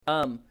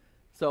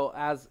So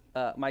as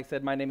Mike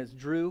said, my name is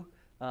Drew,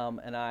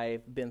 and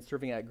I've been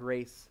serving at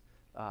Grace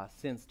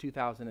since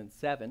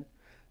 2007,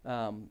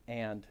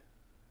 and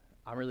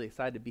I'm really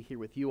excited to be here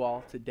with you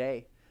all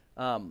today.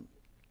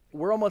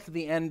 We're almost at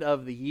the end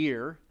of the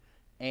year,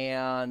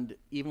 and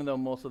even though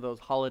most of those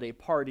holiday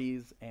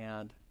parties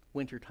and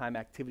wintertime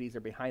activities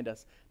are behind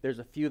us, there's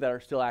a few that are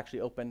still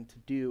actually open to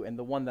do, and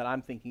the one that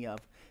I'm thinking of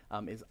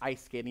is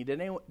ice skating.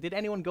 Did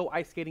anyone go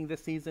ice skating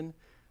this season?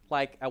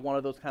 Like at one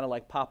of those kind of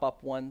like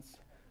pop-up ones?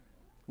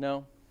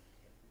 No?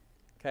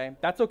 Okay,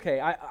 that's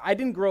okay. I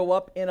didn't grow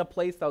up in a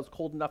place that was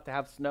cold enough to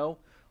have snow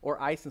or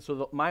ice, and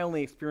so my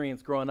only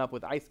experience growing up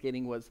with ice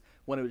skating was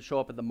when it would show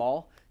up at the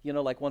mall,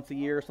 like once a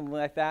year or something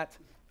like that.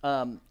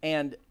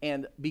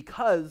 And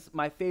because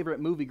my favorite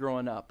movie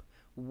growing up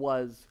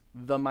was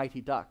The Mighty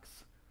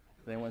Ducks.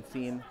 Has anyone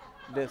seen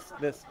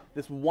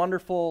this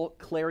wonderful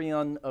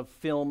clarion of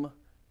film,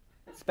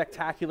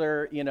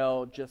 spectacular,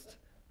 just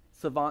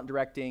savant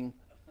directing.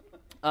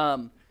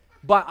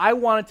 But I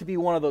wanted to be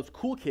one of those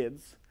cool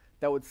kids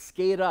that would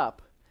skate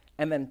up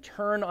and then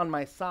turn on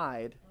my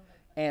side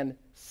and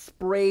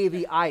spray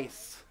the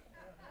ice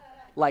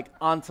like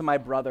onto my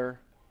brother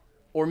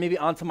or maybe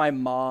onto my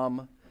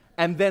mom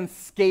and then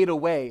skate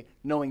away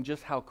knowing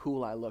just how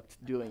cool I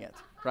looked doing it,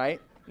 right?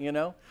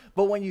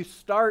 But when you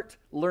start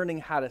learning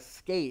how to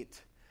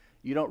skate,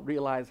 you don't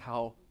realize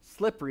how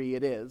slippery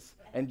it is.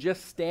 And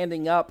just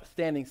standing up,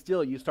 standing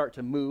still, you start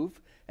to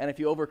move. And if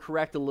you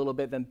overcorrect a little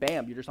bit, then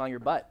bam, you're just on your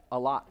butt a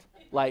lot.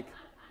 Like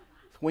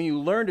when you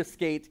learn to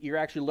skate, you're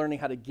actually learning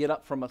how to get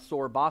up from a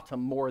sore bottom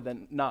more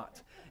than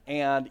not.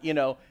 And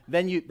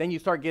then you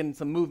start getting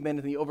some movement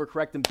and you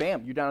overcorrect and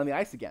bam, you're down on the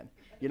ice again.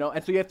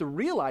 And so you have to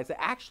realize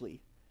that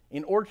actually,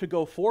 in order to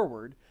go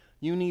forward,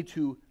 you need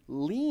to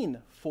lean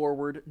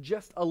forward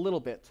just a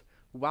little bit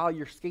while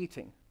you're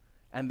skating.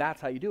 And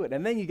that's how you do it.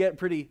 And then you get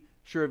pretty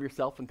sure of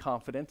yourself and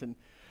confident and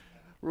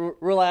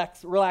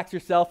relax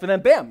yourself, and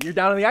then bam, you're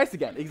down on the ice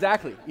again.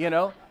 Exactly,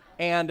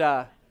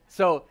 And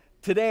so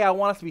today I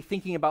want us to be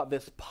thinking about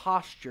this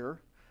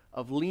posture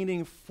of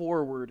leaning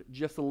forward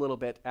just a little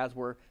bit as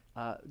we're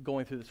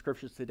going through the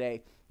scriptures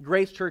today.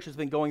 Grace Church has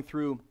been going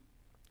through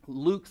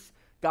Luke's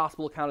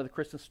gospel account of the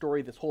Christmas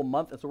story this whole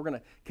month, and so we're going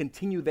to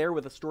continue there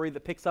with a story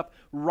that picks up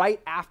right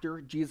after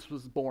Jesus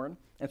was born.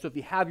 And so if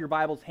you have your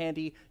Bibles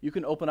handy, you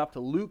can open up to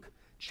Luke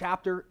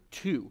chapter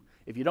 2.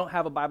 If you don't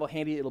have a Bible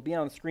handy, it'll be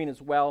on the screen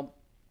as well.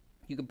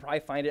 You can probably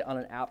find it on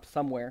an app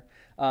somewhere.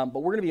 But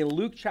we're going to be in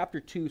Luke chapter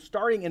 2,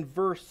 starting in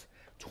verse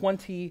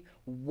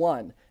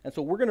 21. And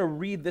so we're going to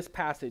read this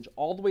passage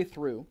all the way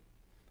through,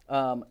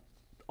 all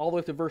the way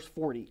up to verse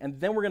 40. And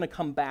then we're going to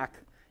come back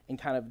and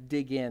kind of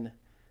dig in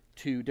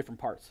to different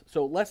parts.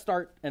 So let's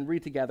start and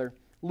read together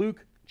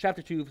Luke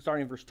chapter 2,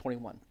 starting in verse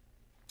 21.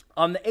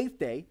 On the 8th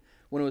day,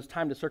 when it was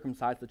time to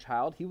circumcise the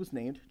child, he was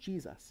named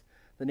Jesus,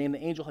 the name the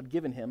angel had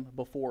given him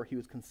before he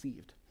was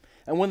conceived.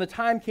 And when the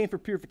time came for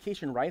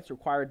purification rites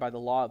required by the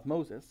law of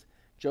Moses,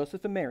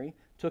 Joseph and Mary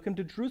took him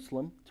to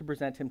Jerusalem to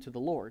present him to the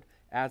Lord.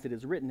 As it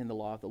is written in the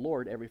law of the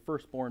Lord, every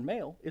firstborn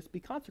male is to be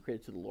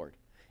consecrated to the Lord,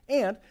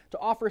 and to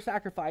offer a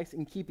sacrifice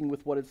in keeping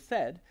with what is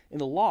said in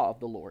the law of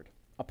the Lord,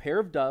 a pair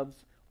of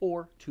doves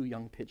or 2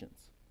 young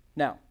pigeons.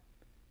 Now,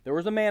 there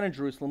was a man in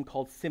Jerusalem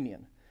called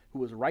Simeon, who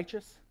was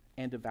righteous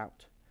and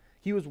devout.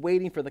 He was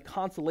waiting for the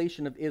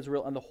consolation of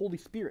Israel, and the Holy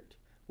Spirit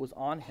was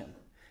on him.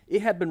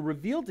 It had been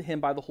revealed to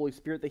him by the Holy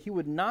Spirit that he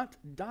would not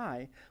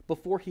die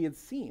before he had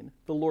seen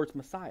the Lord's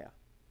Messiah.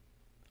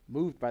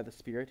 Moved by the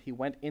Spirit, he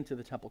went into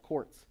the temple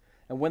courts.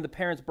 And when the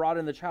parents brought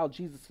in the child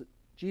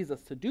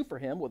Jesus to do for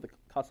him what the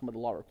custom of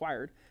the law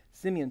required,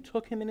 Simeon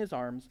took him in his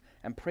arms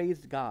and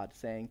praised God,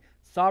 saying,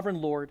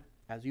 "Sovereign Lord,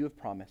 as you have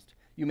promised,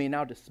 you may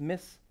now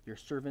dismiss your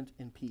servant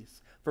in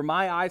peace. For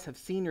my eyes have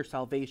seen your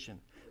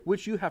salvation,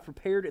 which you have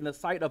prepared in the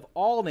sight of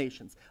all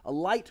nations, a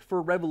light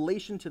for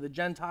revelation to the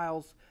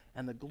Gentiles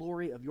and the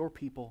glory of your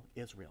people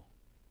Israel."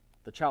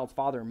 The child's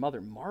father and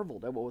mother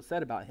marveled at what was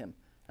said about him.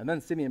 And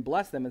then Simeon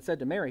blessed them and said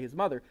to Mary, his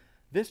mother,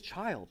 "This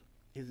child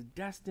is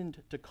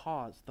destined to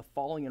cause the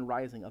falling and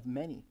rising of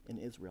many in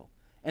Israel,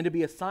 and to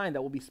be a sign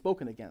that will be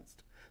spoken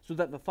against, so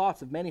that the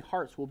thoughts of many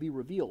hearts will be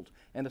revealed,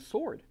 and a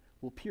sword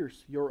will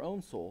pierce your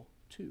own soul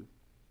too.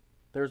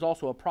 There is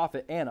also a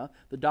prophet, Anna,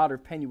 the daughter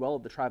of Penuel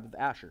of the tribe of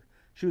Asher.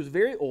 She was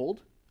very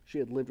old. She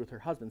had lived with her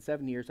husband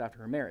 7 years after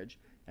her marriage,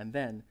 and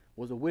then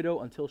was a widow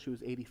until she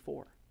was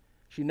 84.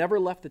 She never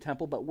left the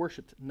temple, but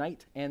worshipped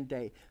night and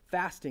day,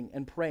 fasting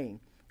and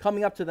praying.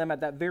 Coming up to them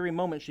at that very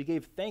moment, she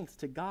gave thanks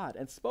to God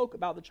and spoke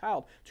about the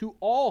child to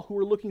all who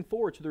were looking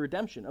forward to the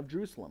redemption of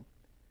Jerusalem.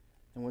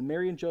 And when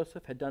Mary and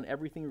Joseph had done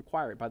everything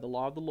required by the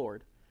law of the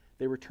Lord,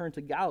 they returned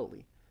to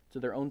Galilee, to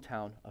their own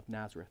town of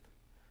Nazareth.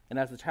 And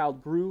as the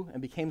child grew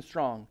and became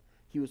strong,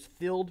 he was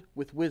filled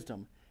with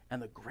wisdom,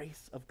 and the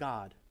grace of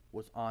God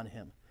was on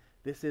him.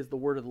 This is the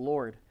word of the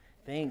Lord.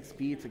 Thanks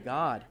be to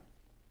God.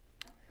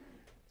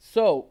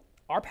 So,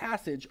 our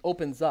passage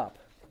opens up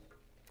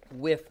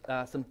with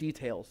some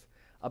details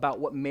about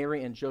what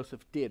Mary and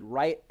Joseph did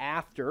right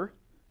after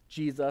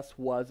Jesus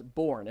was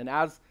born. And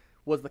as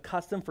was the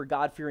custom for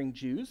God-fearing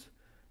Jews,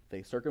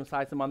 They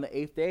circumcised him on the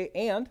 8th day,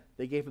 and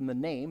they gave him the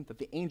name that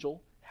the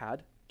angel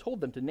had told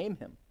them to name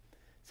him.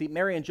 See,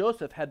 Mary and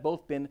Joseph had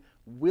both been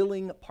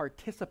willing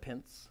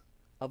participants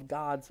of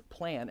God's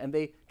plan, and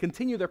they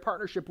continue their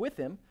partnership with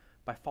him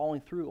by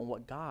following through on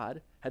what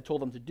God had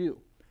told them to do.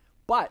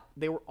 But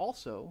they were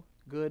also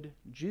good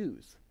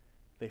Jews.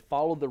 They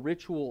followed the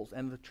rituals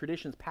and the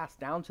traditions passed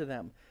down to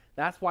them.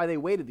 That's why they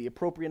waited the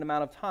appropriate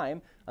amount of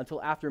time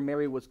until after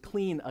Mary was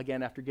clean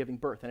again after giving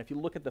birth. And if you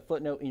look at the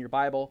footnote in your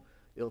Bible,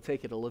 it'll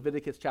take you to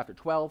Leviticus chapter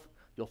 12.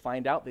 You'll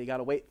find out that you got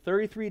to wait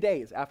 33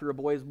 days after a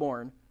boy is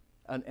born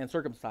and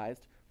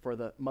circumcised for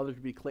the mother to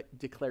be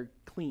declared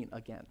clean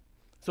again.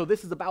 So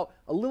this is about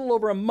a little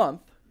over a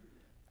month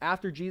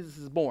after Jesus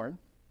is born.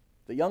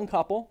 The young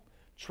couple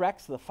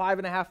treks the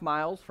 5.5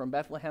 miles from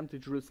Bethlehem to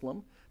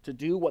Jerusalem to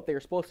do what they're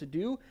supposed to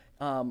do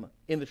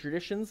in the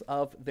traditions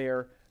of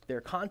their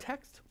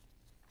context.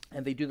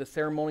 And they do the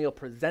ceremonial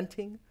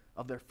presenting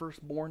of their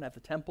firstborn at the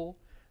temple.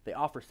 They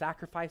offer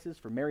sacrifices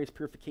for Mary's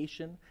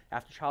purification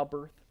after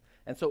childbirth.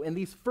 And so in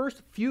these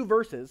first few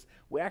verses,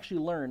 we actually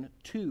learn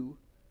two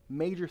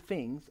major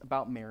things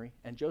about Mary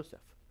and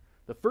Joseph.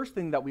 The first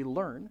thing that we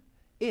learn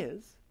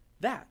is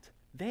that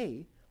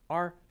they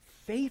are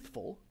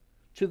faithful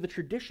to the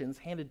traditions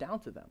handed down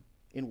to them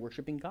in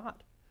worshiping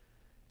God.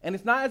 And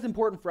it's not as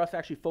important for us to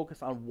actually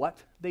focus on what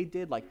they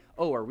did, like,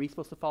 oh, are we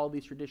supposed to follow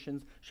these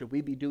traditions? Should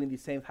we be doing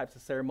these same types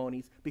of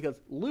ceremonies?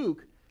 Because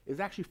Luke is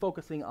actually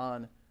focusing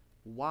on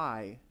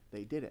why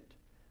they did it.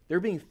 They're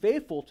being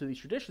faithful to these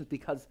traditions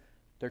because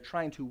they're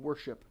trying to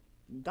worship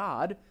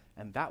God,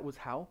 and that was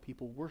how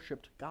people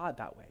worshiped God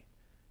that way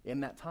in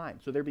that time.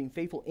 So they're being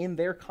faithful in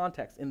their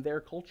context, in their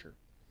culture.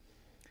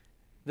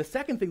 The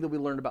second thing that we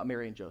learned about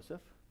Mary and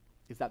Joseph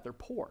is that they're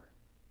poor.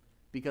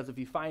 Because if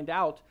you find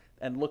out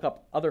and look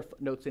up other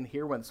notes in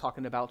here when it's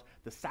talking about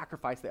the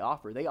sacrifice they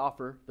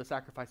offer the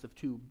sacrifice of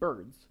 2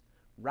 birds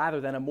rather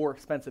than a more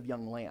expensive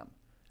young lamb.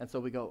 And so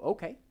we go,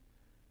 okay,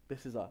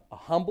 this is a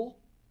humble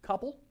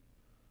couple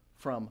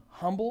from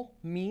humble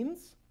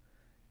means,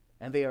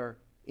 and they are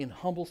in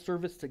humble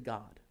service to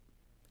God.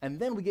 And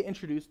then we get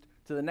introduced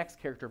to the next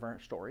character of our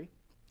story,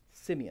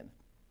 Simeon.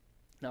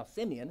 Now,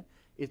 Simeon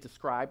is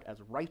described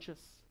as righteous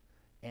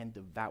and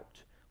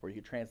devout, or you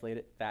could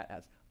translate that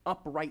as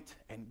upright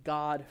and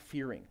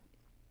God-fearing.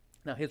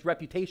 Now, his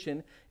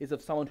reputation is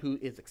of someone who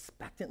is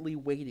expectantly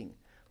waiting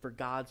for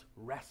God's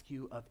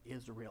rescue of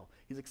Israel.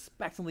 He's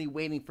expectantly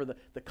waiting for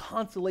the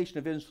consolation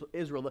of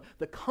Israel,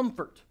 the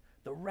comfort,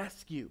 the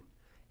rescue.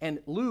 And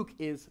Luke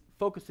is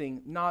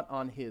focusing not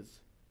on his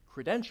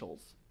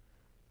credentials,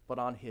 but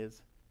on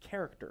his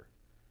character,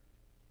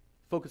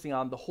 focusing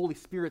on the Holy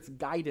Spirit's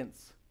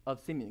guidance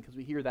of Simeon, because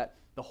we hear that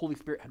the Holy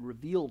Spirit had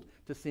revealed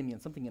to Simeon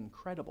something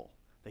incredible,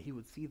 that he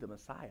would see the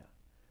Messiah.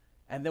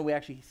 And then we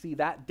actually see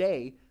that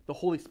day, the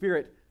Holy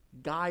Spirit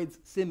guides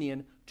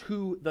Simeon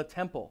to the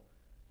temple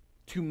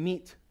to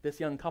meet this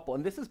young couple.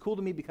 And this is cool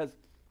to me because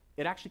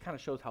it actually kind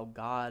of shows how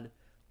God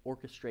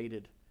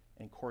orchestrated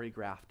and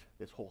choreographed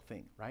this whole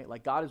thing, right?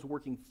 Like God is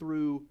working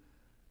through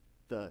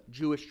the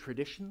Jewish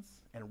traditions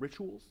and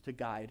rituals to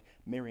guide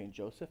Mary and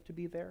Joseph to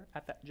be there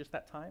at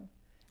that time.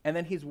 And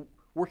then he's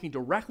working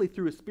directly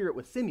through his spirit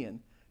with Simeon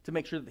to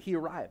make sure that he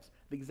arrives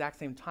at the exact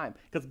same time,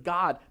 because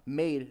God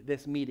made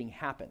this meeting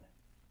happen.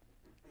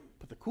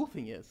 But the cool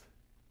thing is,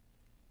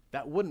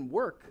 that wouldn't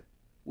work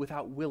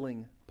without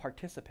willing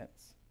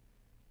participants.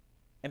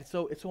 And it's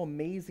so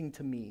amazing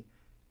to me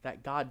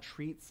that God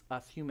treats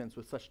us humans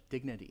with such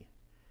dignity,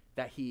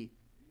 that he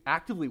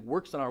actively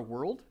works in our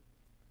world,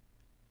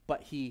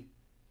 but he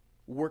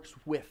works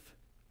with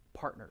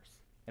partners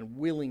and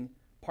willing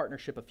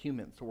partnership of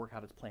humans to work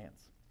out his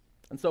plans.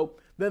 And so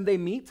then they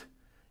meet,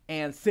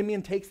 and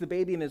Simeon takes the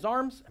baby in his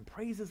arms and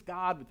praises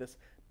God with this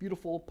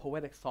beautiful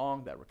poetic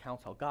song that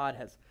recounts how God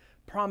has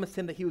promised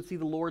him that he would see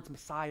the Lord's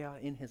Messiah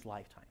in his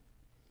lifetime.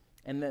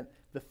 And then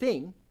the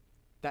thing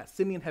that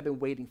Simeon had been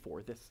waiting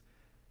for,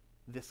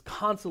 this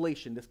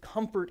consolation, this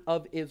comfort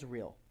of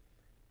Israel,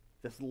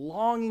 this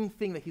longing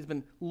thing that he's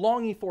been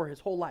longing for his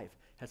whole life,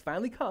 has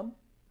finally come,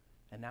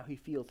 and now he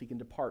feels he can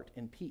depart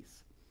in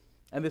peace.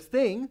 And this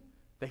thing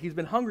that he's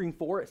been hungering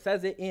for, it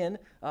says it in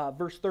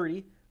verse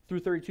 30 through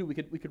 32. We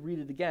could read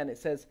it again. It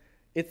says,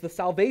 it's the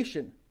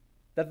salvation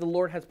that the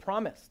Lord has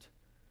promised.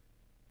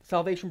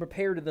 Salvation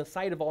prepared in the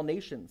sight of all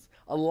nations,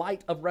 a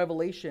light of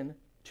revelation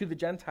to the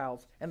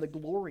Gentiles, and the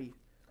glory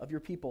of your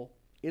people,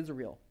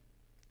 Israel.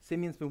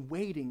 Simeon's been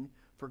waiting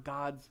for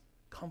God's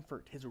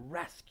comfort, his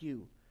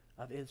rescue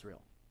of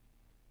Israel.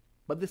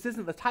 But this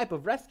isn't the type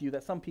of rescue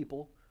that some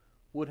people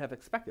would have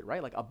expected,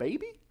 right? Like a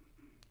baby?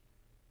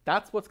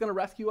 That's what's going to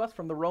rescue us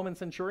from the Roman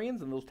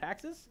centurions and those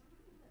taxes?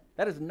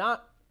 That is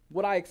not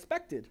what I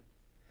expected.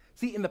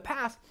 See, in the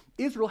past,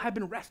 Israel had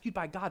been rescued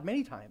by God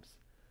many times.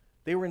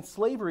 They were in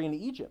slavery in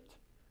Egypt,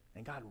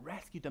 and God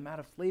rescued them out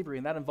of slavery,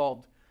 and that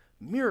involved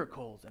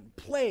miracles and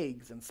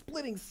plagues and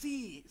splitting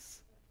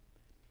seas.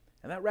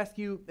 And that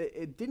rescue,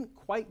 it didn't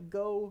quite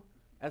go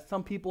as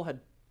some people had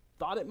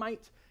thought it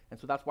might. And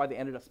so that's why they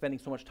ended up spending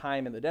so much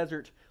time in the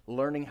desert,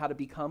 learning how to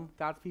become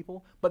God's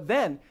people. But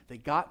then they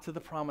got to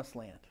the promised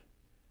land.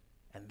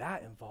 And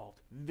that involved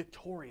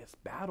victorious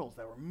battles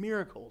that were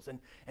miracles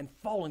and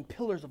falling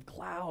pillars of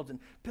clouds and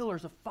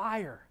pillars of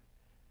fire.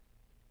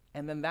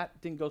 And then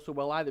that didn't go so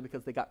well either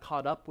because they got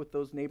caught up with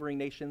those neighboring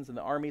nations and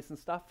the armies and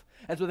stuff.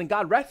 And so then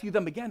God rescued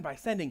them again by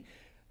sending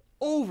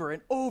over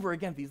and over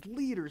again these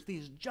leaders,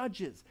 these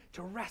judges,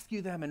 to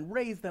rescue them and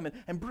raise them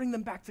and bring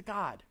them back to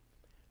God.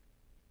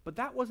 But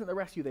that wasn't the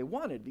rescue they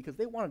wanted because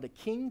they wanted a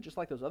king just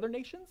like those other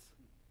nations.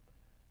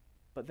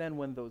 But then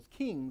when those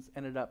kings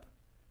ended up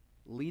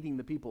leading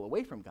the people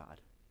away from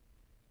God,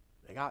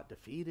 they got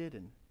defeated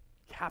and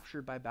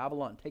captured by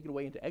Babylon, taken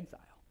away into exile,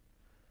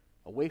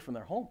 away from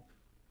their home,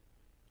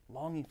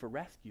 longing for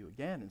rescue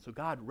again. And so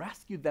God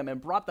rescued them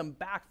and brought them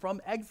back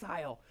from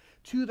exile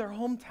to their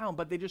hometown,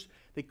 but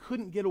they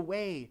couldn't get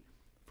away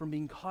from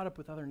being caught up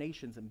with other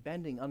nations and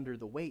bending under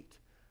the weight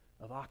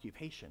of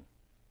occupation.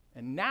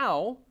 And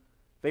now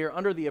they are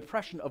under the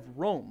oppression of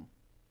Rome.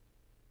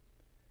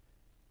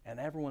 And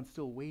everyone's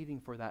still waiting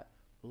for that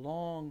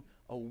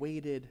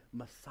long-awaited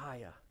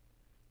Messiah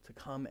to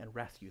come and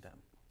rescue them.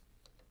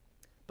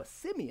 But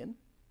Simeon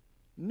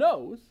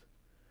knows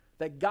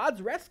that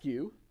God's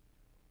rescue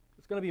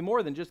is going to be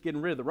more than just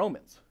getting rid of the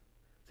Romans.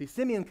 See,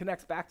 Simeon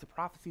connects back to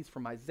prophecies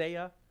from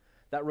Isaiah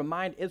that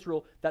remind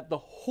Israel that the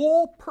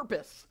whole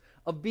purpose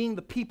of being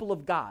the people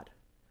of God,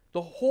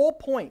 the whole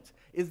point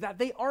is that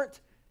they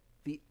aren't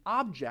the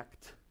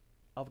object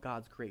of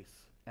God's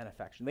grace and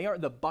affection. They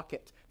aren't the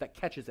bucket that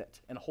catches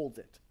it and holds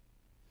it.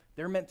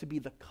 They're meant to be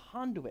the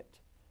conduit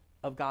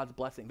of God's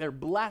blessing. They're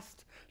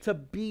blessed to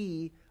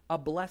be a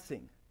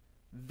blessing.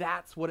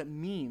 That's what it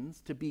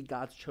means to be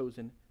God's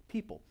chosen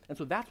people. And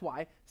so that's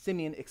why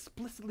Simeon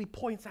explicitly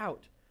points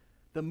out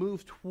the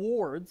move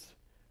towards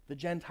the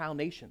Gentile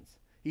nations.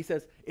 He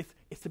says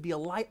it's to be a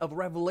light of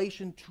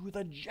revelation to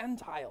the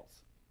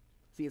Gentiles.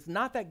 See, it's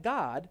not that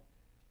God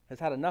has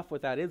had enough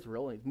with that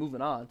Israel and he's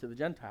moving on to the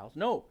Gentiles.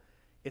 No,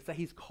 it's that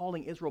he's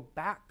calling Israel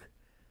back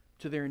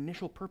to their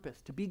initial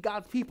purpose, to be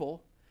God's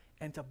people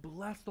and to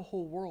bless the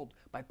whole world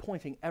by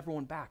pointing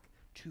everyone back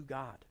to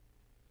God.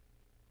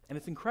 And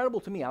it's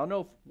incredible to me, I don't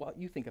know what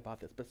you think about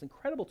this, but it's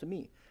incredible to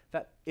me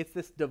that it's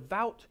this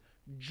devout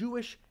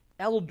Jewish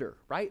elder,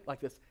 right?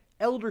 Like this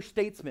elder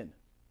statesman.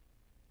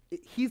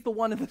 He's the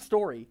one in the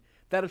story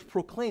that is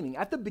proclaiming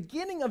at the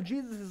beginning of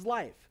Jesus'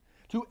 life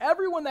to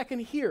everyone that can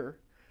hear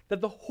that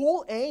the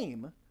whole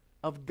aim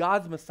of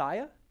God's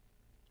Messiah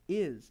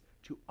is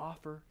to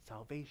offer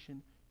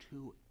salvation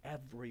to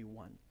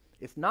everyone.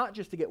 It's not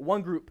just to get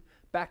one group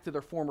back to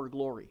their former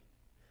glory.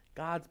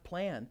 God's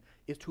plan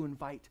is to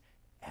invite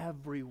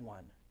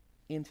everyone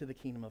into the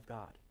kingdom of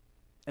God.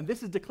 And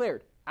this is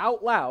declared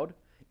out loud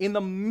in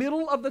the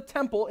middle of the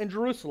temple in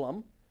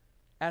Jerusalem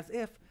as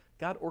if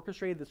God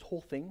orchestrated this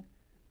whole thing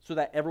so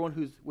that everyone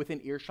who's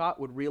within earshot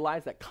would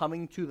realize that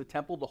coming to the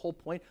temple, the whole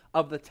point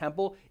of the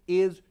temple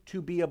is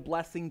to be a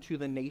blessing to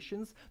the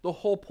nations. The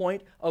whole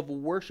point of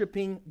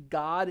worshiping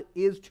God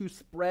is to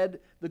spread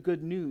the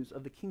good news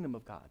of the kingdom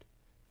of God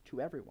to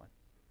everyone.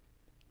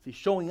 See,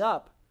 showing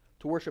up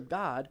to worship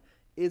God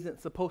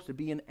isn't supposed to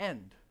be an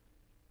end.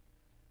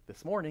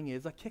 This morning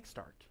is a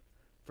kickstart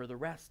for the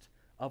rest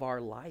of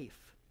our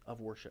life of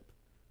worship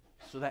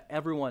so that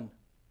everyone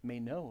may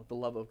know the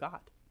love of God.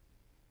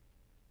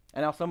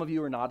 And now some of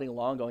you are nodding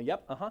along going,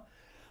 yep,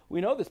 we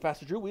know this,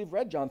 Pastor Drew. We've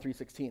read John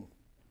 3:16.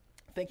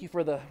 Thank you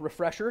for the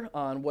refresher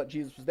on what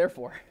Jesus was there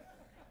for.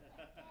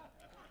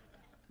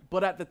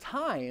 But at the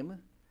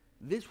time,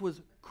 this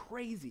was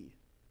crazy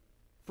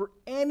for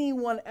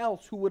anyone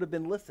else who would have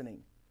been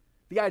listening.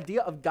 The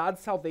idea of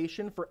God's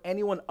salvation for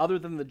anyone other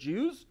than the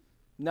Jews?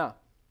 No,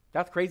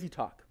 that's crazy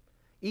talk.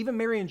 Even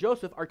Mary and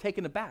Joseph are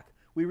taken aback.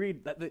 We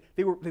read that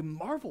they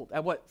marveled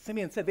at what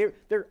Simeon said.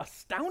 They're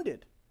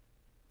astounded.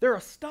 They're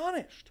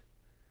astonished.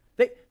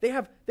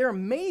 They're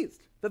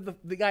amazed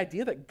that the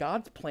idea that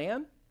God's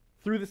plan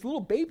through this little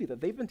baby that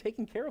they've been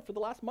taking care of for the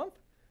last month,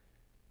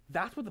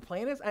 that's what the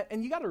plan is.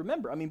 And you got to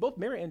remember, both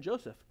Mary and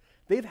Joseph,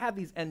 they've had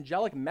these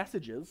angelic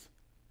messages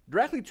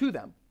directly to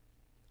them.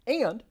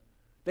 And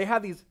they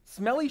had these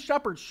smelly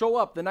shepherds show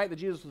up the night that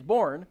Jesus was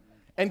born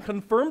and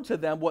confirm to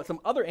them what some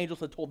other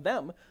angels had told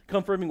them,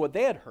 confirming what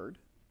they had heard.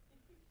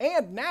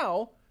 And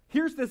now,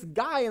 here's this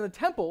guy in the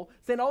temple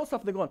saying all this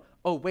stuff, and they're going,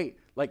 oh, wait,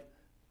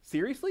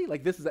 seriously?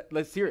 This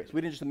is serious. We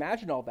didn't just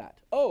imagine all that.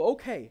 Oh,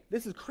 okay,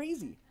 this is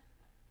crazy.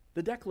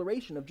 The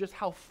declaration of just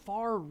how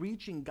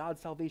far-reaching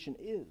God's salvation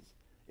is,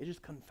 it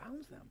just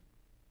confounds them.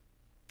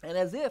 And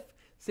as if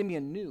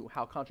Simeon knew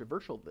how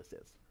controversial this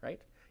is,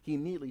 right? He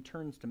immediately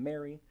turns to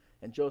Mary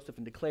and Joseph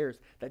and declares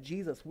that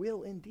Jesus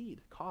will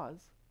indeed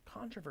cause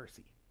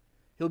controversy.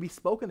 He'll be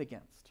spoken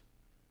against.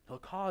 He'll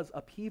cause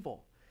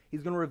upheaval.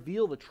 He's going to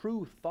reveal the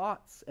true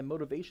thoughts and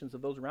motivations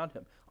of those around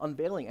him,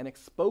 unveiling and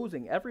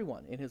exposing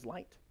everyone in his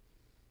light.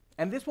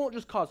 And this won't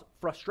just cause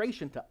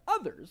frustration to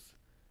others.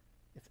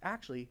 It's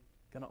actually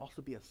going to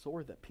also be a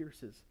sword that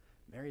pierces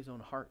Mary's own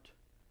heart,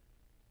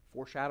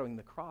 foreshadowing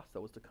the cross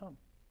that was to come.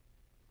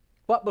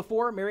 But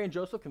before Mary and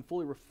Joseph can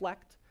fully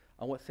reflect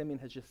on what Simeon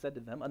has just said to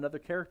them, another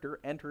character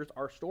enters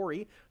our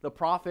story, the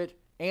prophet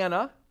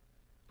Anna,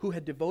 who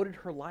had devoted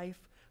her life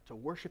to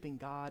worshiping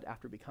God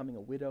after becoming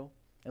a widow.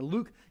 And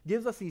Luke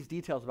gives us these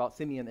details about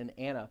Simeon and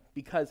Anna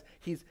because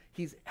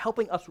he's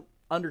helping us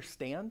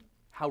understand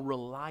how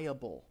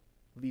reliable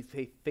these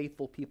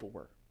faithful people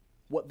were.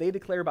 What they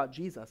declare about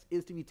Jesus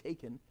is to be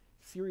taken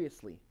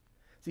seriously.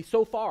 See,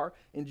 so far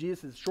in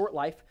Jesus' short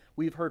life,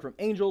 we've heard from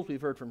angels,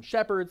 we've heard from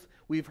shepherds,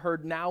 we've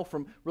heard now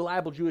from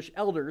reliable Jewish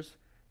elders.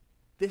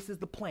 This is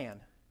the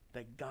plan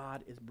that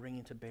God is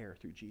bringing to bear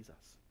through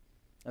Jesus.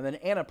 And then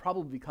Anna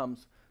probably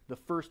becomes the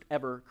first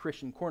ever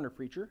Christian corner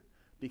preacher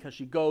because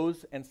she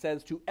goes and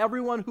says to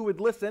everyone who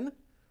would listen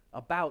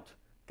about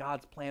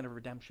God's plan of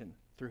redemption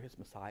through his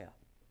Messiah.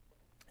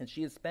 And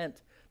she has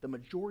spent the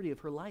majority of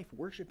her life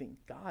worshiping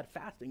God,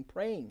 fasting,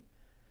 praying.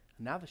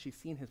 And now that she's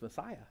seen his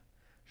Messiah,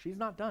 she's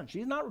not done.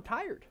 She's not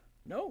retired.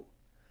 No.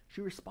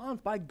 She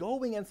responds by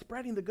going and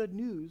spreading the good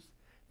news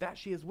that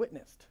she has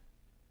witnessed.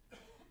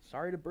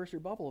 Sorry to burst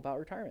your bubble about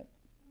retirement.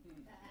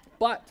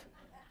 But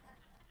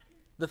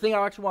the thing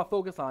I actually want to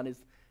focus on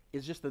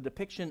is just the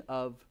depiction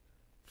of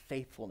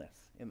faithfulness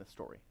in the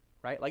story,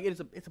 right? Like it's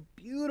a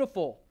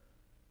beautiful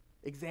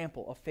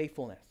example of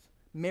faithfulness.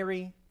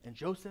 Mary and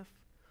Joseph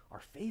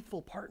are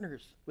faithful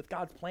partners with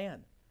God's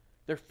plan.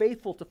 They're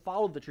faithful to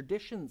follow the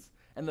traditions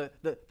and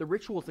the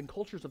rituals and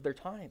cultures of their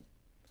time.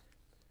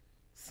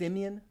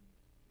 Simeon,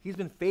 he's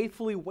been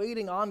faithfully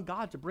waiting on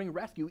God to bring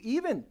rescue,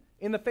 even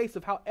in the face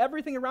of how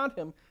everything around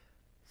him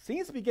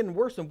seems to be getting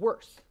worse and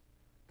worse.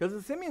 Because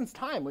in Simeon's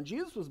time, when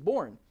Jesus was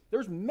born,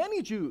 there's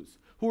many Jews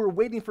who were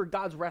waiting for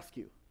God's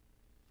rescue.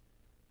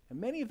 And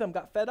many of them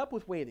got fed up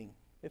with waiting.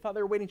 They thought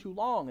they were waiting too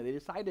long, and they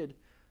decided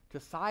to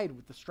side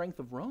with the strength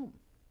of Rome.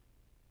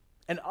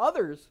 And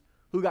others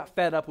who got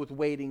fed up with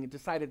waiting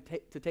decided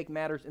to take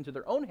matters into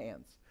their own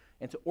hands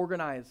and to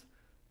organize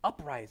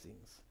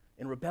uprisings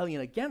in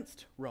rebellion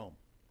against Rome.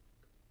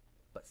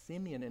 But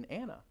Simeon and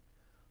Anna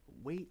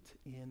wait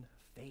in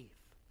faith.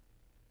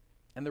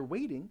 And their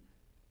waiting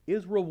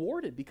is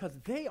rewarded because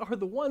they are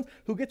the ones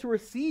who get to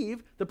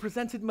receive the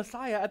presented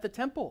Messiah at the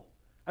temple.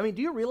 I mean,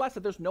 do you realize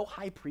that there's no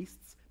high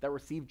priests that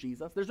receive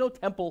Jesus? There's no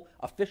temple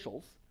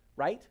officials,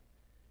 right?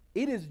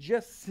 It is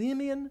just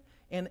Simeon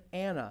and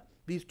Anna,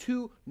 these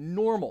two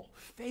normal,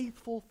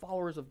 faithful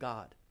followers of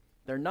God.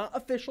 They're not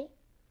official,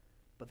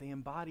 but they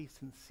embody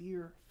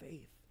sincere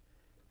faith.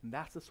 And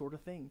that's the sort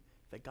of thing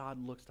that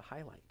God looks to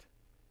highlight.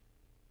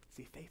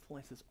 See,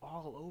 faithfulness is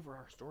all over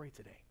our story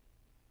today.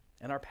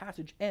 And our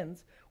passage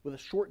ends with a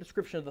short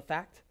description of the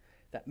fact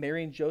that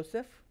Mary and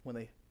Joseph, when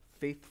they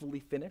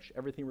faithfully finish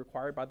everything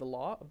required by the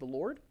law of the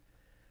Lord,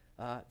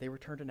 they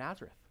return to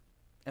Nazareth.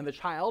 And the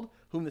child,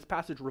 whom this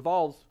passage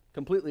revolves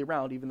completely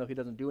around, even though he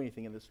doesn't do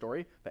anything in this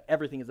story, but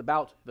everything is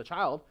about the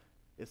child,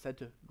 is said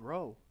to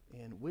grow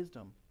in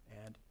wisdom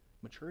and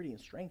maturity and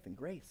strength and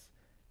grace.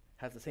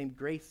 Has the same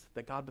grace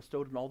that God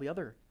bestowed on all the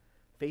other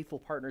faithful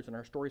partners in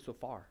our story so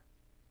far.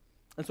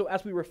 And so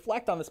as we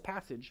reflect on this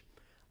passage,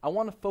 I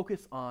want to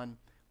focus on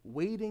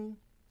waiting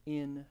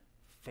in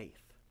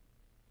faith.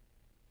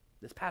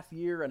 This past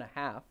year and a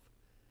half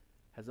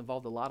has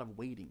involved a lot of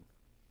waiting,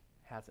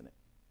 hasn't it?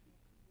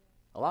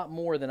 A lot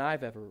more than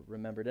I've ever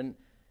remembered. And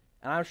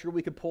I'm sure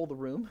we could poll the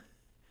room.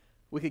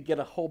 We could get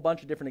a whole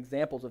bunch of different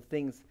examples of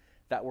things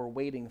that we're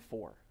waiting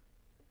for.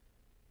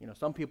 You know,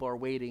 some people are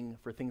waiting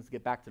for things to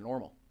get back to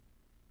normal,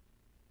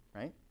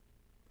 right?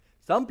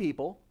 Some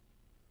people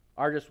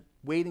are just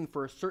waiting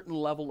for a certain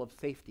level of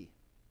safety.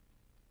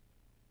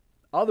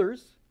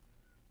 Others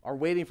are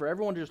waiting for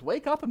everyone to just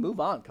wake up and move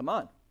on. Come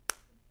on.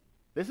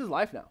 This is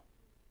life now.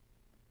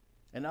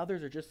 And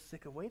others are just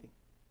sick of waiting.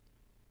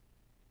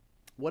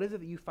 What is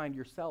it that you find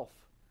yourself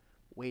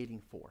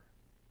waiting for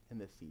in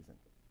this season?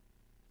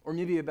 Or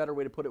maybe a better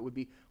way to put it would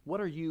be,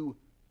 what are you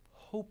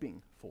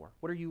hoping for?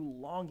 What are you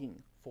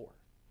longing for?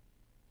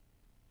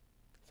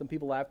 Some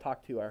people I've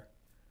talked to are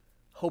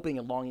hoping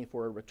and longing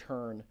for a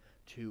return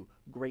to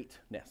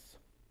greatness,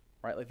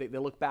 right? Like they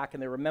look back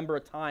and they remember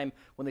a time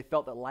when they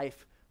felt that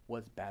life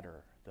was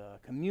better. The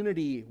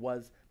community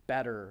was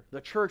better.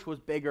 The church was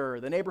bigger.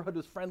 The neighborhood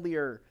was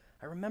friendlier.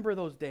 I remember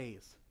those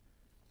days.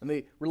 And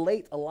they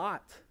relate a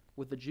lot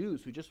with the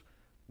Jews who just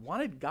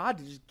wanted God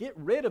to just get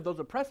rid of those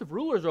oppressive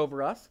rulers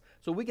over us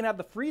so we can have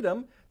the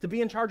freedom to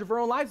be in charge of our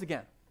own lives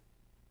again.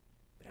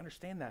 They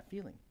understand that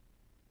feeling.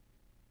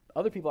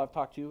 Other people I've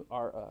talked to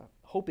are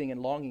hoping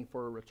and longing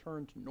for a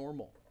return to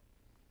normal,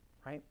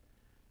 right?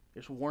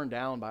 They're just worn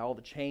down by all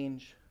the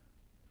change,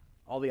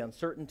 all the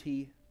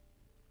uncertainty.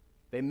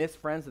 They miss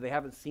friends that they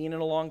haven't seen in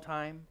a long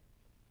time.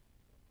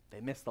 They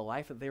miss the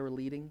life that they were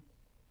leading.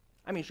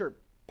 I mean, sure,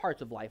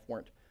 parts of life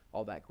weren't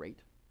all that great.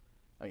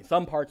 I mean,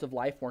 some parts of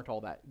life weren't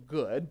all that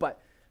good,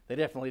 but they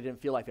definitely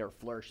didn't feel like they were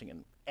flourishing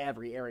in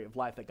every area of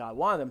life that God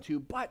wanted them to.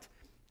 But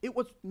it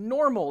was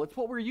normal. It's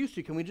what we're used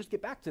to. Can we just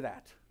get back to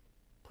that?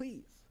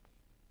 Please.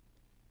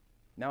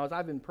 Now, as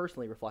I've been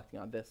personally reflecting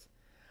on this,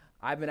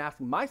 I've been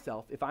asking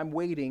myself if I'm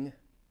waiting,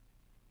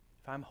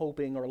 if I'm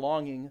hoping or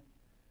longing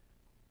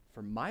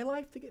for my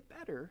life to get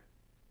better,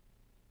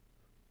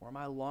 Or am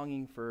I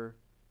longing for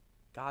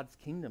God's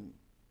kingdom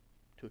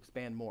to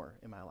expand more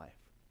in my life?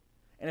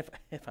 And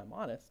if I'm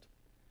honest,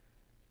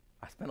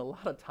 I spend a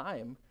lot of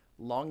time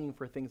longing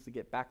for things to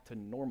get back to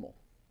normal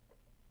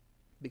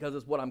because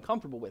it's what I'm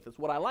comfortable with. It's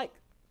what I like.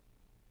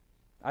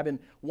 I've been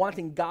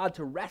wanting God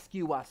to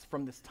rescue us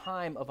from this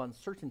time of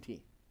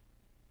uncertainty.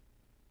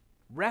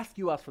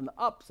 Rescue us from the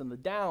ups and the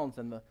downs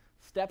and the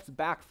steps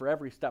back for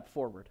every step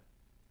forward.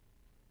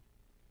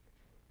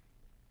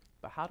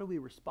 But how do we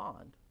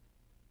respond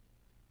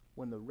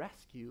when the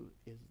rescue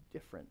is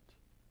different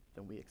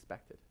than we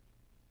expected?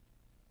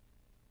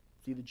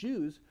 See, the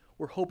Jews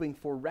were hoping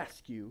for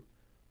rescue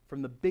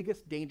from the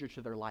biggest danger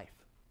to their life,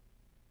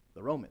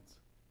 the Romans,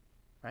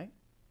 right?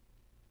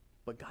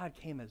 But God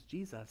came as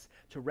Jesus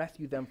to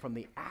rescue them from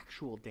the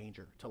actual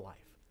danger to life,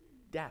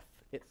 death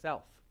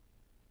itself.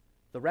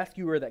 The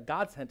rescuer that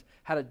God sent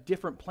had a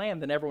different plan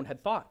than everyone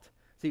had thought.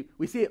 See,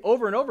 we see it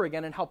over and over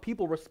again in how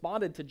people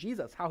responded to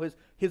Jesus, how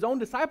his own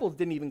disciples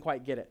didn't even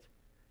quite get it.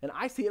 And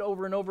I see it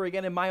over and over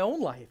again in my own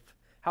life,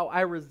 how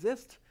I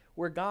resist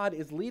where God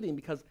is leading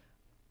because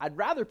I'd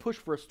rather push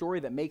for a story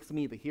that makes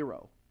me the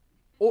hero,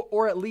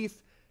 or at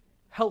least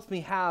helps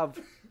me have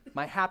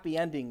my happy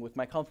ending with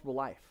my comfortable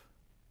life.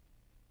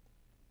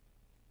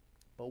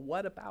 But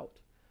what about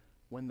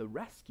when the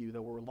rescue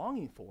that we're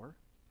longing for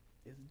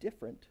is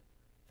different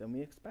than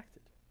we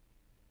expected?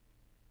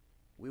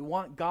 We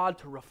want God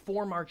to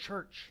reform our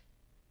church.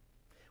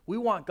 We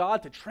want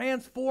God to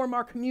transform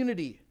our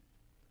community.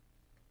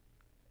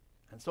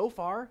 And so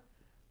far,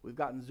 we've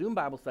gotten Zoom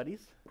Bible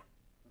studies,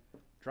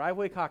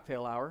 driveway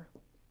cocktail hour.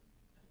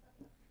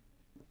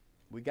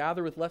 We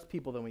gather with less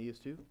people than we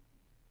used to.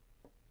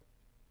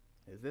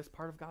 Is this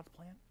part of God's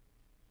plan?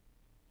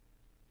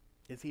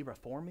 Is he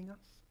reforming us?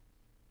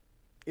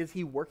 Is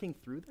he working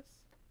through this?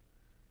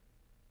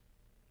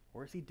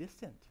 Or is he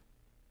distant?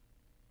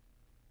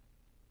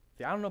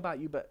 See, I don't know about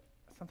you, but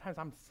sometimes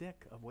I'm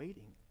sick of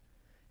waiting.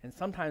 And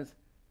sometimes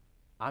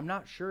I'm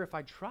not sure if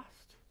I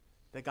trust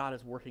that God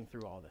is working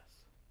through all this.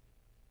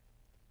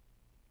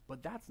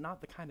 But that's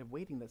not the kind of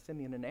waiting that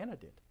Simeon and Anna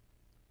did.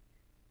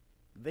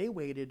 They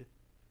waited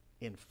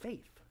in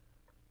faith.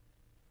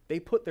 They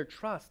put their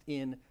trust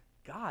in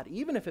God,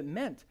 even if it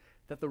meant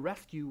that the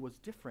rescue was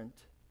different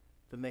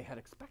than they had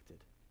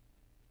expected.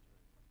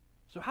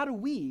 So how do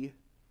we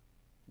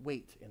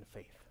wait in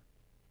faith?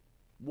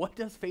 What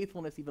does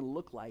faithfulness even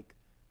look like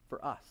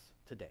for us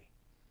today?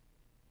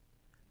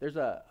 There's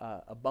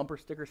a bumper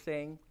sticker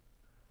saying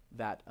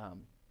that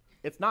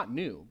it's not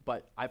new,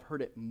 but I've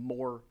heard it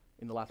more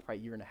in the last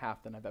probably year and a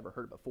half than I've ever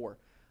heard it before.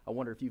 I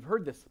wonder if you've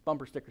heard this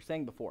bumper sticker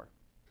saying before.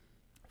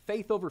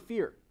 Faith over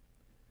fear.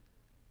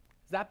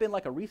 Has that been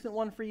like a recent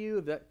one for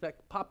you?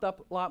 That popped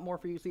up a lot more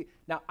for you? See,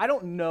 now I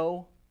don't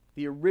know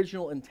the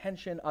original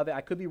intention of it.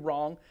 I could be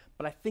wrong,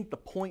 but I think the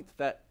point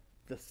that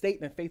the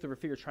statement faith over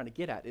fear is trying to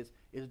get at is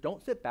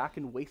don't sit back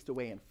and waste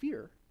away in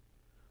fear,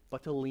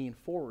 but to lean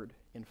forward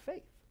in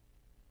faith.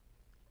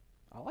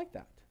 I like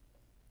that.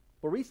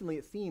 But recently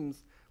it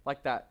seems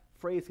like that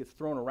phrase gets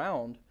thrown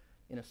around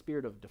in a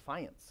spirit of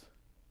defiance,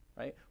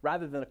 right?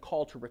 Rather than a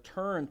call to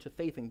return to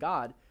faith in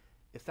God,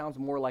 it sounds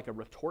more like a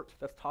retort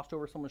that's tossed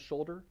over someone's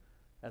shoulder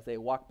as they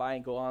walk by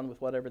and go on with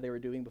whatever they were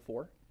doing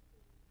before.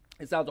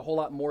 It sounds a whole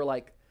lot more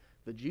like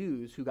the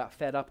Jews who got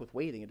fed up with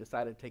waiting and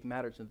decided to take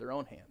matters into their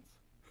own hands.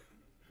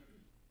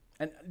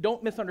 And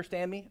don't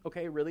misunderstand me,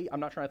 okay, really. I'm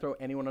not trying to throw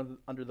anyone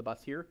under the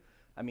bus here.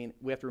 I mean,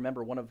 we have to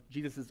remember one of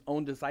Jesus'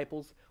 own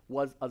disciples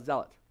was a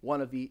zealot,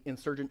 one of the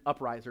insurgent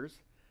uprisers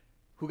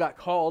who got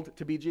called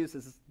to be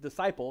Jesus'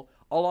 disciple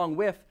along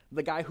with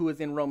the guy who was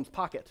in Rome's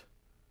pocket,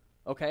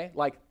 okay?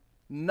 Like,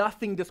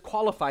 nothing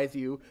disqualifies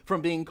you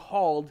from being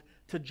called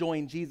to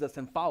join Jesus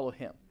and follow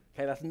him,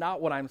 okay? That's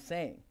not what I'm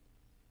saying.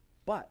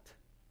 But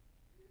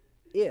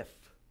if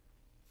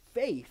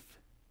faith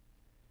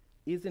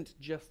isn't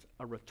just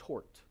a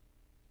retort,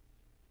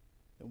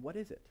 then what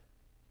is it?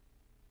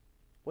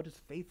 What does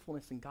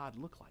faithfulness in God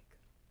look like?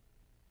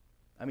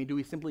 I mean, do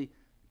we simply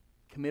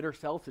commit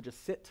ourselves to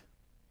just sit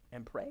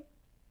and pray?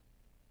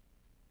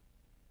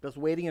 Does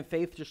waiting in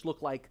faith just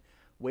look like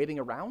waiting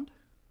around?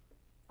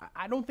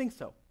 I don't think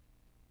so.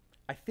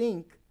 I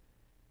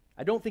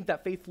don't think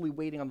that faithfully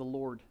waiting on the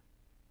Lord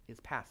is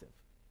passive.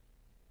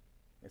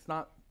 It's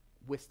not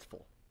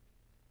wistful.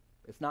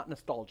 It's not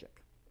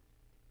nostalgic.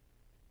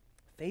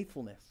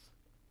 Faithfulness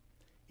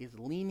is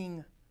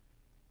leaning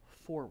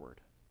forward,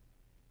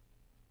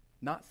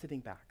 not sitting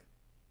back.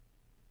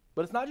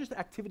 But it's not just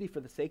activity for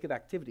the sake of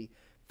activity.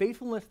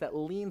 Faithfulness that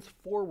leans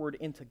forward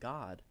into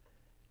God,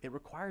 it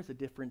requires a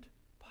different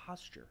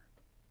posture.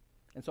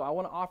 And so I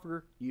want to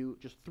offer you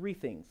just 3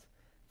 things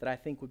that I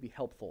think would be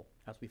helpful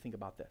as we think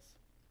about this.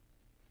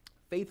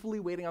 Faithfully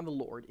waiting on the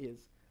Lord is,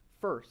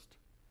 first,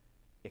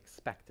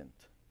 expectant.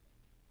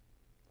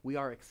 We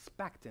are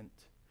expectant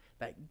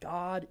that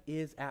God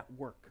is at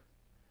work,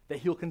 that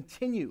he'll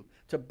continue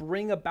to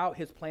bring about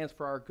his plans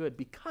for our good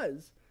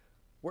because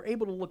we're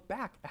able to look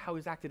back at how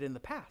he's acted in the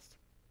past.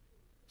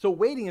 So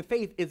waiting in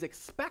faith is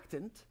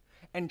expectant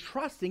and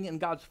trusting in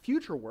God's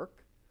future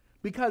work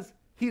because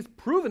He's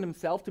proven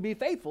himself to be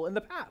faithful in the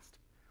past.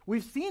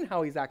 We've seen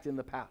how he's acted in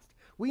the past.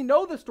 We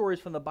know the stories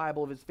from the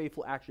Bible of his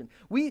faithful action.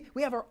 We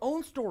have our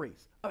own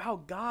stories of how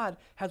God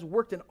has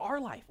worked in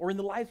our life or in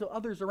the lives of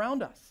others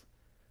around us.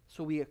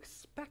 So we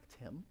expect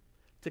him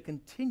to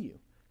continue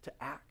to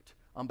act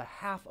on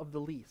behalf of the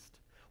least.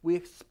 We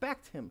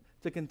expect him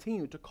to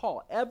continue to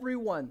call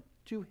everyone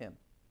to him.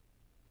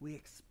 We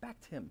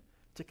expect him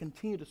to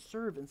continue to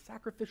serve in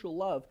sacrificial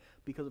love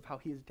because of how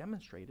he has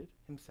demonstrated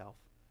himself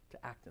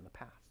to act in the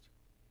past.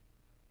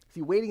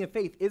 See, waiting in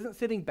faith isn't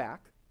sitting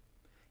back.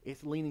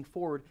 It's leaning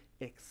forward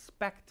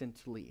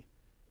expectantly.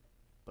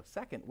 But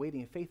second,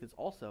 waiting in faith is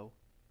also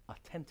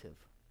attentive.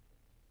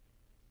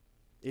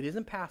 It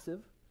isn't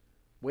passive,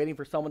 waiting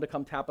for someone to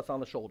come tap us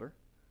on the shoulder.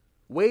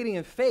 Waiting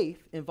in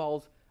faith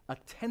involves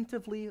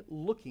attentively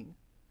looking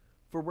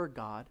for where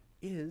God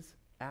is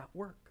at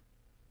work.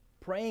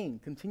 Praying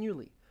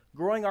continually,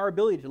 growing our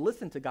ability to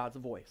listen to God's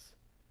voice.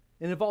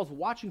 It involves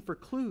watching for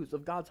clues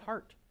of God's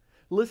heart,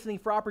 listening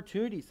for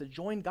opportunities to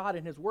join God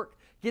in his work,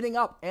 getting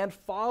up and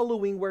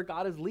following where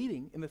God is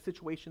leading in the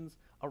situations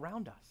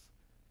around us.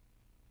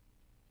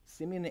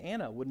 Simeon and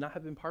Anna would not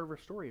have been part of our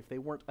story if they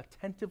weren't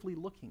attentively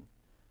looking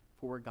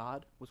for where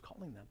God was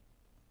calling them.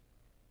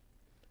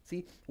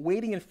 See,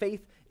 waiting in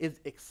faith is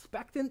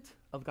expectant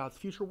of God's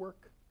future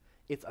work,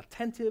 it's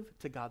attentive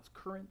to God's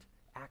current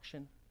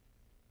action,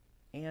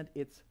 and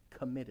it's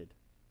committed.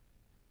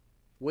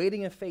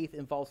 Waiting in faith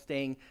involves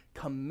staying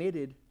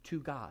committed to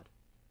God,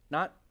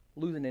 not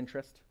losing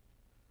interest,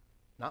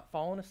 not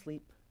falling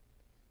asleep,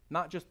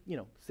 not just,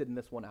 sitting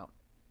this one out.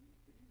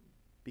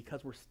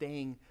 Because we're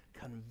staying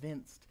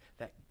convinced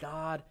that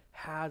God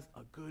has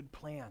a good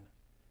plan,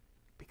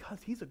 because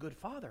he's a good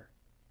father.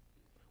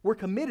 We're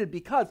committed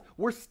because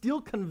we're still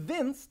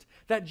convinced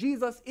that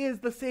Jesus is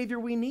the Savior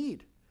we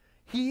need.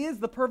 He is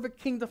the perfect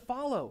king to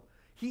follow.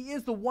 He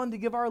is the one to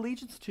give our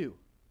allegiance to.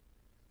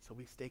 So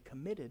we stay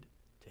committed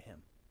to him.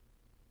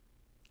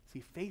 See,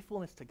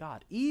 faithfulness to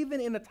God,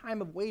 even in a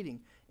time of waiting,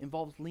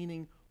 involves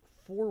leaning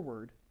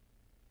forward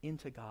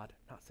into God,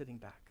 not sitting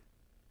back.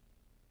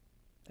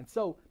 And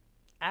so,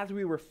 as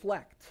we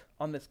reflect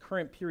on this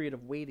current period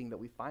of waiting that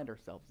we find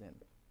ourselves in,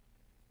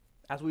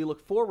 as we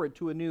look forward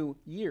to a new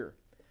year,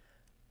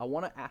 I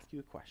want to ask you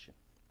a question.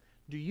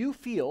 Do you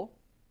feel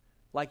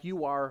like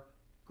you are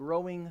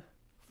growing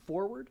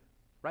forward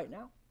right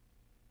now?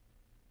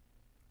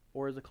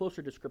 Or is a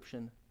closer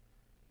description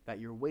that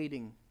you're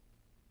waiting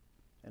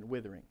and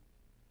withering?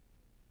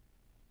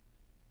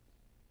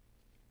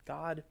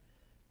 God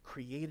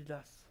created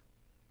us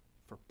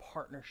for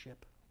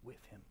partnership with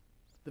him.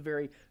 The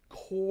very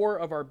core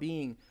of our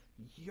being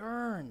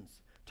yearns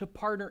to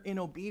partner in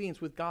obedience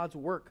with God's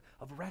work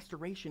of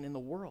restoration in the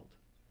world.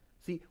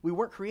 See, we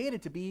weren't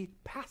created to be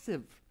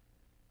passive.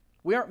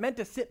 We aren't meant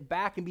to sit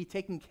back and be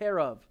taken care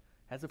of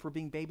as if we're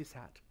being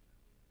babysat.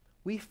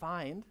 We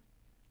find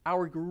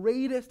our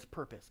greatest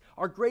purpose,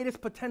 our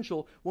greatest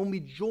potential when we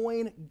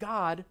join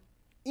God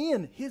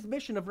in his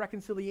mission of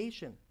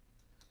reconciliation.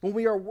 When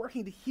we are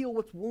working to heal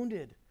what's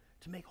wounded,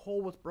 to make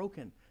whole what's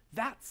broken.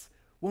 That's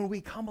when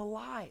we come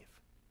alive.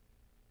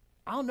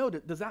 I don't know,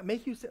 does that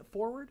make you sit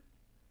forward?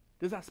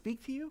 Does that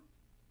speak to you?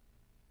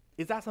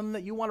 Is that something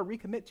that you want to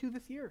recommit to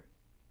this year?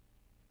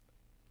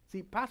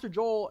 See, Pastor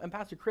Joel and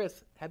Pastor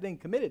Chris have been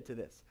committed to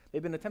this.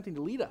 They've been attempting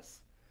to lead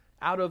us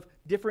out of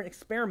different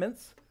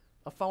experiments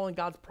of following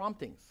God's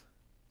promptings.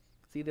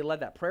 See, they led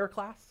that prayer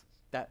class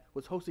that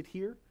was hosted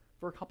here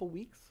for a couple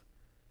weeks.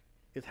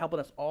 It's helping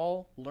us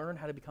all learn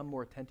how to become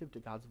more attentive to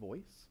God's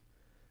voice.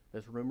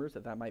 There's rumors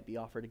that might be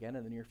offered again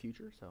in the near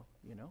future, so,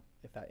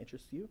 if that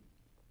interests you.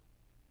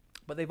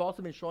 But they've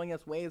also been showing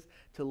us ways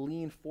to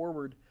lean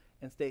forward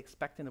and stay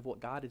expectant of what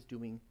God is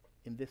doing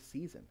in this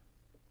season.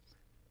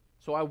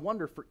 So I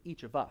wonder for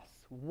each of us,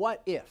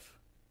 what if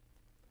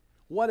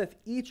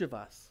each of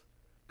us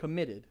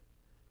committed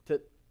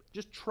to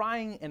just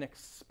trying an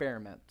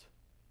experiment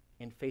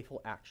in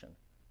faithful action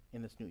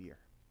in this new year?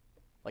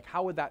 Like,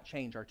 how would that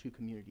change our two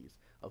communities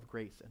of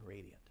Grace and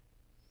Radiant?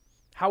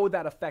 How would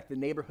that affect the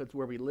neighborhoods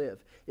where we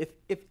live?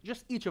 If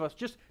just each of us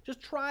just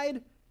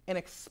tried an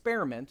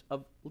experiment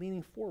of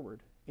leaning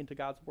forward into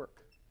God's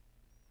work,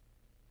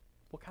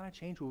 what kind of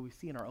change will we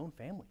see in our own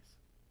families?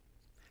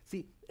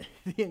 See,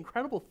 the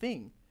incredible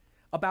thing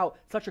about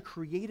such a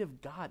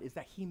creative God is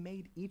that he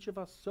made each of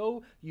us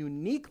so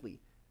uniquely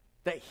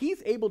that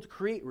he's able to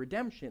create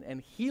redemption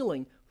and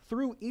healing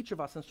through each of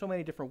us in so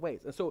many different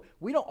ways. And so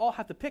we don't all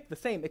have to pick the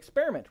same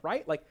experiment,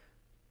 right?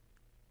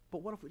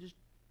 But what if we just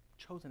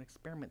chose an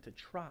experiment to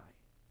try?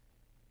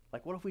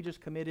 What if we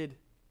just committed,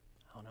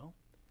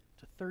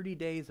 to 30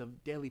 days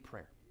of daily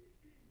prayer,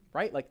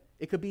 right?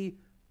 It could be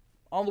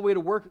on the way to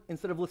work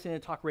instead of listening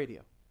to talk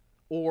radio.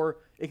 Or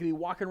it could be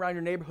walking around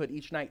your neighborhood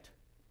each night.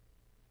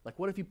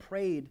 What if you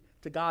prayed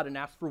to God and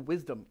asked for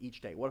wisdom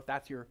each day? What if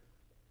that's your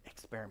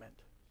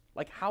experiment?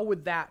 How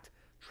would that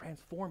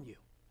transform you?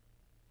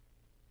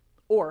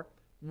 Or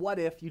what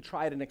if you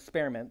tried an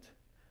experiment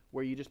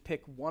where you just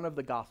pick one of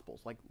the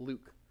Gospels, like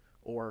Luke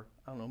or,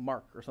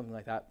 Mark or something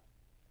like that,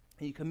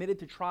 and you committed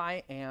to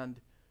try and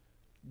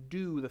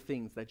do the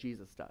things that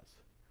Jesus does.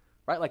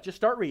 Right? Like just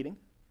start reading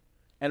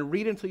and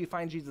read until you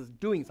find Jesus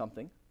doing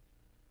something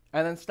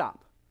and then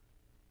stop.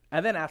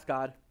 And then ask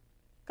God,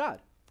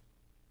 God,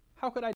 how could I